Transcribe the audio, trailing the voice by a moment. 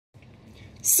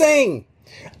Sing!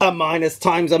 A minus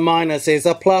times a minus is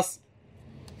a plus.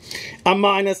 A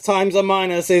minus times a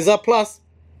minus is a plus.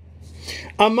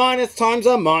 A minus times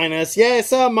a minus,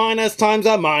 yes, a minus times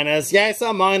a minus, yes,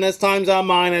 a minus times a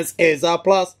minus is a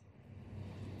plus.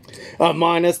 A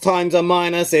minus times a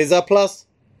minus is a plus.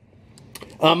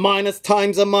 A minus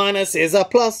times a minus is a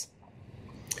plus.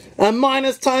 A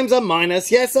minus times a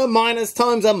minus, yes, a minus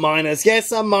times a minus,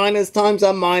 yes, a minus times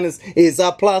a minus is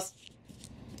a plus.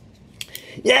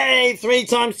 Yay! 3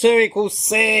 times 2 equals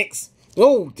 6.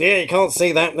 Oh dear, you can't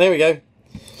see that. There we go.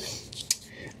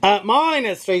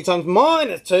 Minus 3 times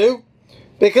minus 2.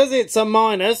 Because it's a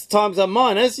minus times a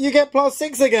minus, you get plus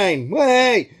 6 again.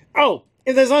 Hey! Oh,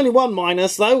 if there's only one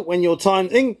minus though, when you're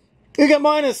timesing, you get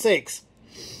minus 6.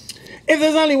 If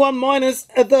there's only one minus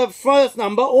at the first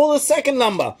number or the second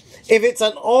number. If it's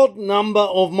an odd number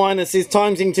of minuses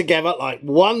timesing together, like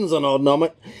 1's an odd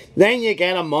number, then you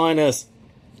get a minus.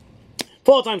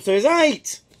 4 times 2 is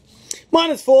 8.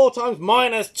 Minus 4 times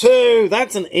minus 2.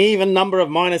 That's an even number of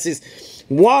minuses.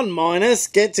 One minus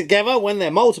get together when they're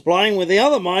multiplying with the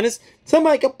other minus to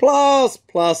make a plus.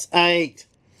 Plus 8.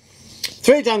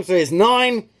 3 times 3 is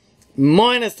 9.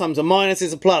 Minus times a minus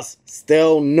is a plus.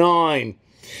 Still 9.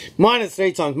 Minus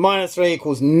 3 times minus 3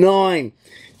 equals 9.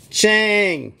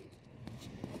 Chang.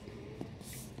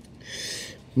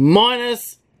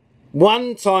 Minus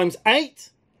 1 times 8.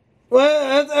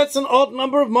 Well, that's an odd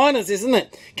number of minuses, isn't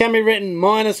it? Can be written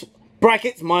minus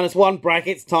brackets, minus 1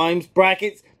 brackets, times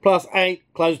brackets, plus 8,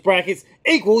 close brackets,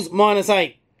 equals minus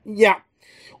 8. Yeah.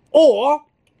 Or,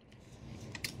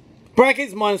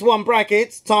 brackets minus 1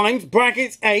 brackets, times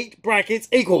brackets, 8 brackets,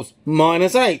 equals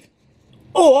minus 8.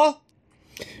 Or,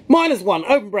 minus 1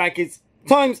 open brackets,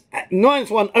 times minus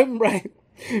 1 open brackets,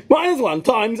 minus 1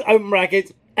 times open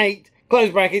brackets, 8,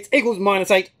 close brackets, equals minus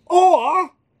 8. Or,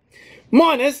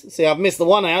 minus, see I've missed the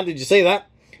 1 out, did you see that?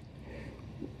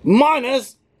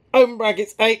 Minus, open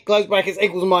brackets, 8, close brackets,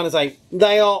 equals minus 8.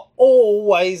 They are all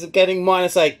ways of getting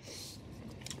minus 8.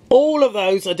 All of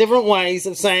those are different ways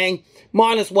of saying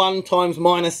minus 1 times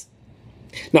minus...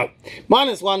 No,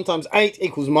 minus 1 times 8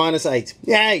 equals minus 8.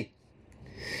 Yay!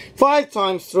 5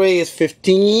 times 3 is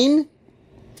 15.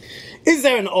 Is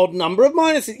there an odd number of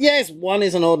minuses? Yes, 1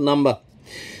 is an odd number.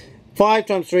 5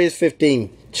 times 3 is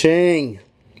 15. Ching.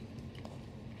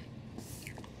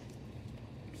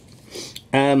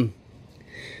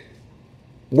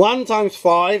 1 times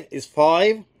 5 is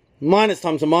 5. Minus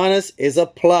times a minus is a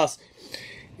plus.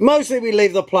 Mostly we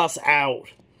leave the plus out.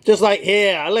 Just like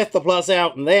here, I left the plus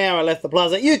out, and there I left the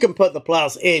plus out. You can put the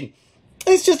plus in.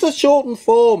 It's just a shortened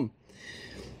form.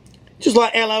 Just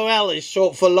like LOL is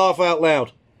short for laugh out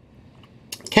loud.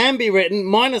 Can be written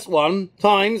minus 1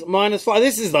 times minus 5.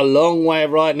 This is the long way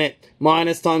of writing it.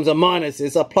 Minus times a minus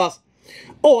is a plus.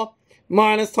 Or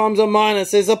minus times a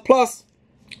minus is a plus.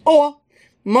 Or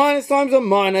minus times a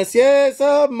minus, yes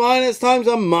sir, minus times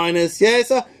a minus, yes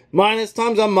sir, minus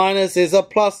times a minus is a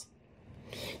plus.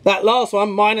 That last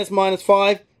one, minus minus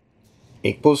 5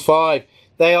 equals 5.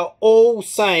 They are all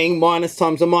saying minus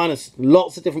times a minus.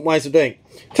 Lots of different ways of doing it.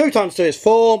 2 times 2 is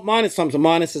 4, minus times a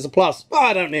minus is a plus. But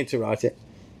I don't need to write it.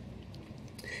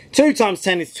 2 times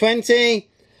 10 is 20.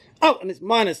 Oh, and it's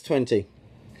minus 20.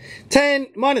 10,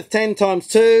 minus 10 times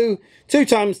 2. 2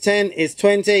 times 10 is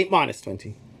 20, minus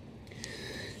 20.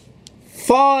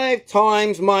 5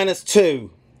 times minus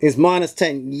 2 is minus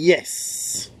 10.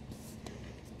 Yes.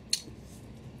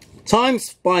 Times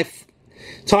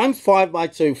 5 by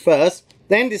 2 first.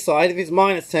 Then decide if it's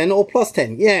minus 10 or plus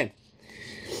 10. Yeah.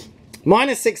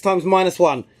 Minus 6 times minus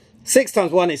 1. 6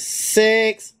 times 1 is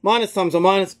 6. Minus times a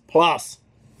minus, plus.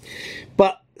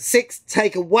 But 6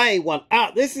 take away 1.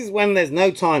 Ah, this is when there's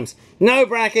no times. No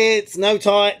brackets, no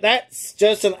tie. That's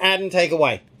just an add and take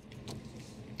away.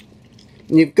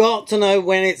 You've got to know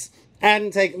when it's add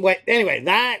and take away. Anyway,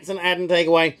 that's an add and take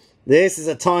away. This is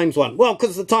a times one. Well,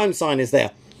 because the times sign is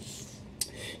there.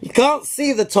 You can't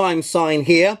see the times sign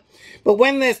here. But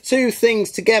when there's two things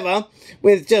together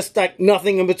with just like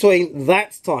nothing in between,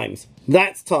 that's times.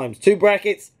 That's times. 2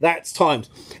 brackets, that's times.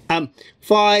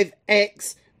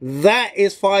 5x, that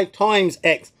is 5 times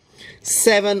x.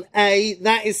 7a,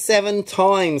 that is 7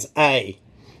 times a.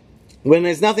 When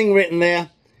there's nothing written there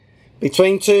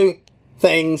between two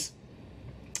things,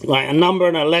 like a number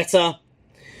and a letter,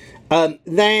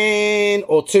 then,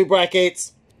 or 2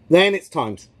 brackets, then it's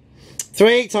times.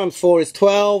 3 times 4 is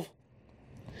 12.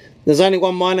 There's only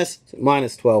one minus,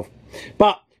 minus 12.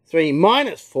 But 3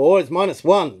 minus 4 is minus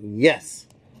 1. Yes.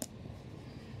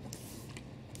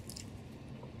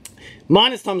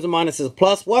 Minus times a minus is a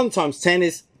plus. 1 times 10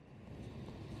 is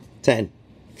 10.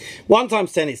 1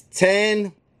 times 10 is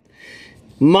 10.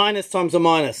 Minus times a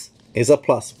minus is a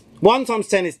plus. 1 times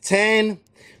 10 is 10.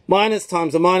 Minus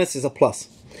times a minus is a plus.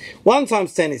 1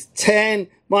 times 10 is 10.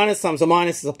 Minus times a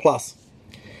minus is a plus.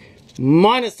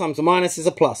 Minus times a minus is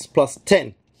a plus. Plus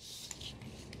 10.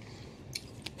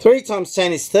 3 times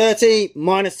 10 is 30.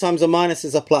 Minus times a minus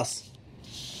is a plus.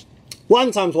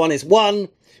 1 times 1 is 1.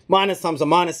 Minus times a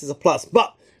minus is a plus.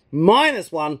 But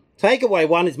minus 1, take away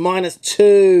 1 is minus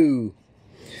 2.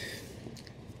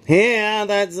 Here,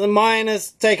 that's a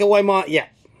minus, take away my, yeah.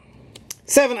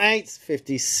 7 eighths,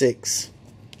 56.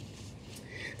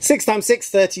 6 times 6,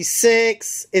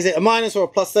 36. Is it a minus or a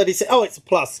plus 36? Oh, it's a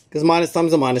plus, because minus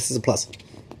times a minus is a plus.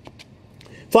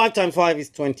 5 times 5 is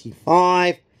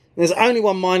 25. There's only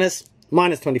one minus,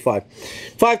 minus 25.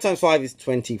 5 times 5 is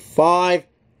 25.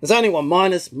 There's only one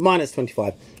minus, minus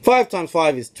 25. 5 times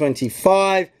 5 is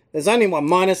 25. There's only one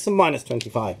minus, and minus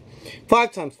 25.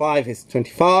 5 times 5 is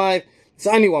 25.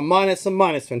 There's only one minus, and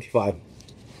minus 25.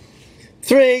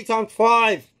 3 times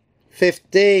 5,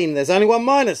 15. There's only one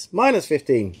minus, minus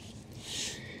 15.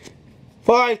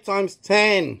 5 times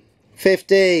 10,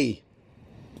 50.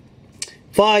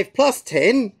 5 plus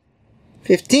 10,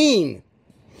 15.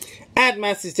 Add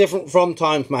maths is different from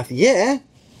times math, yeah.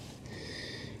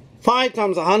 5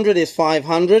 times 100 is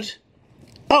 500.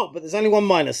 Oh, but there's only one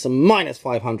minus, so minus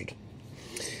 500.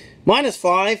 Minus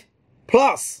 5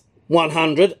 plus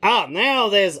 100. Ah, now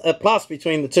there's a plus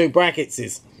between the two brackets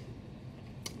is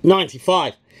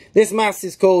 95. This maths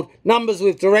is called numbers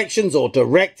with directions or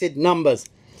directed numbers.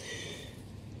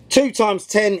 2 times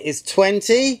 10 is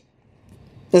 20.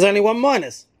 There's only one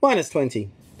minus, minus 20.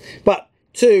 But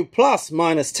 2 plus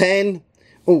minus 10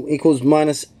 equals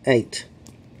minus 8.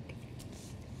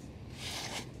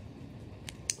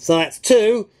 So that's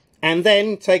 2, and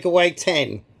then take away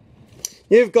 10.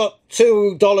 You've got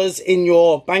 $2 in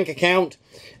your bank account,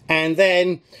 and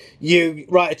then you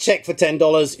write a check for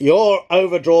 $10. You're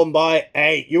overdrawn by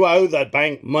 8. You owe the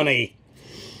bank money.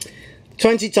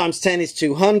 20 times 10 is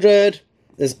 200.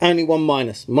 There's only one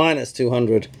minus, minus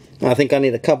 200. I think I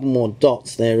need a couple more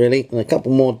dots there, really, and a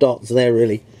couple more dots there,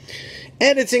 really.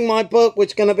 Editing my book,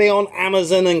 which is going to be on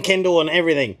Amazon and Kindle and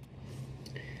everything.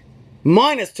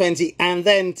 Minus 20, and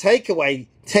then take away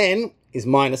 10 is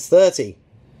minus 30.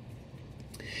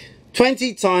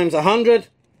 20 times 100,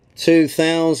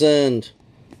 2,000.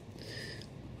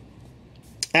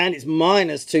 And it's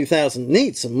minus 2,000.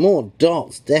 Need some more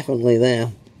dots, definitely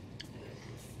there.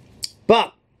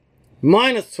 But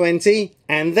minus 20,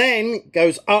 and then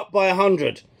goes up by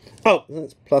 100. Oh,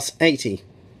 that's plus 80.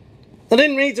 I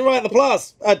didn't need to write the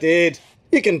plus. I did.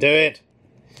 You can do it.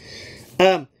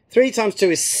 3 times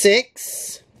 2 is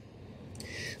 6.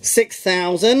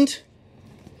 6,000.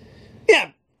 Yeah,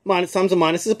 minus times a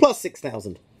minus is a plus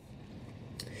 6,000.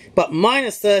 But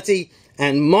minus 30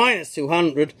 and minus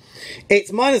 200,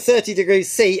 it's minus 30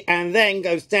 degrees C, and then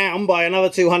goes down by another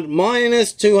 200,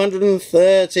 minus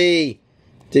 230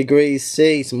 degrees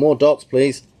C. Some more dots,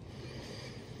 please.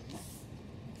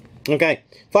 Okay,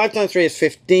 5 times 3 is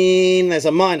 15. There's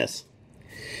a minus.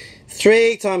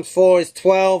 3 times 4 is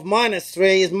 12. Minus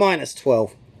 3 is minus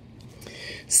 12.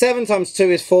 7 times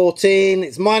 2 is 14.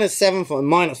 It's minus 7 for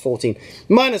minus 14.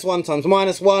 Minus 1 times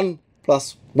minus 1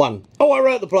 plus 1. Oh, I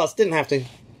wrote the plus. Didn't have to.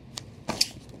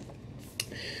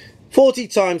 40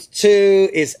 times 2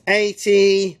 is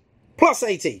 80. Plus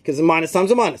 80, because the minus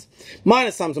times a minus.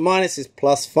 Minus times a minus is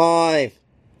plus 5.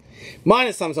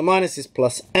 Minus times a minus is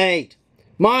plus 8.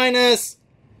 Minus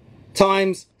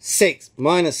times 6.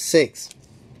 Minus 6.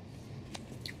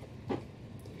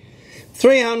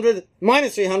 300,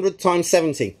 minus 300 times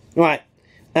 70. Right,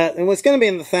 and it's going to be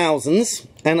in the thousands,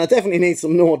 and I definitely need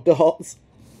some more dots.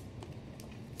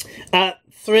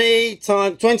 3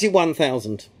 times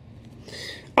 21,000.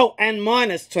 Oh, and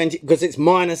minus 20, because it's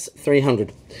minus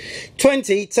 300.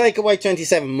 20, take away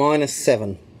 27, minus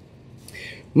 7.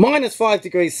 Minus 5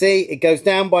 degrees C, it goes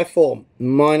down by 4,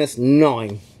 minus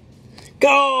 9.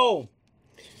 Go!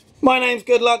 My name's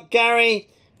Good Luck Gary.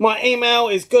 My email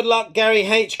is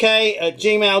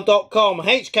goodluckgaryhk@gmail.com.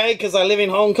 HK because I live in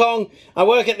Hong Kong. I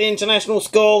work at the international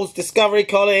schools, Discovery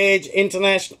College,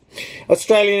 International,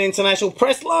 Australian International.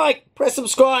 Press like, press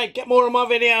subscribe, get more of my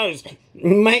videos.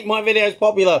 Make my videos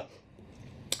popular.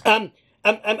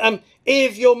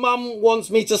 If your mum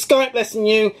wants me to Skype lesson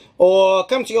you or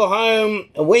come to your home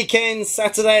weekends,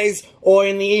 Saturdays or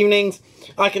in the evenings,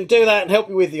 I can do that and help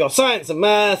you with your science and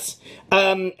maths.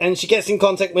 And she gets in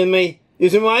contact with me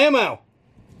using my email.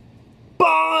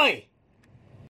 Bye!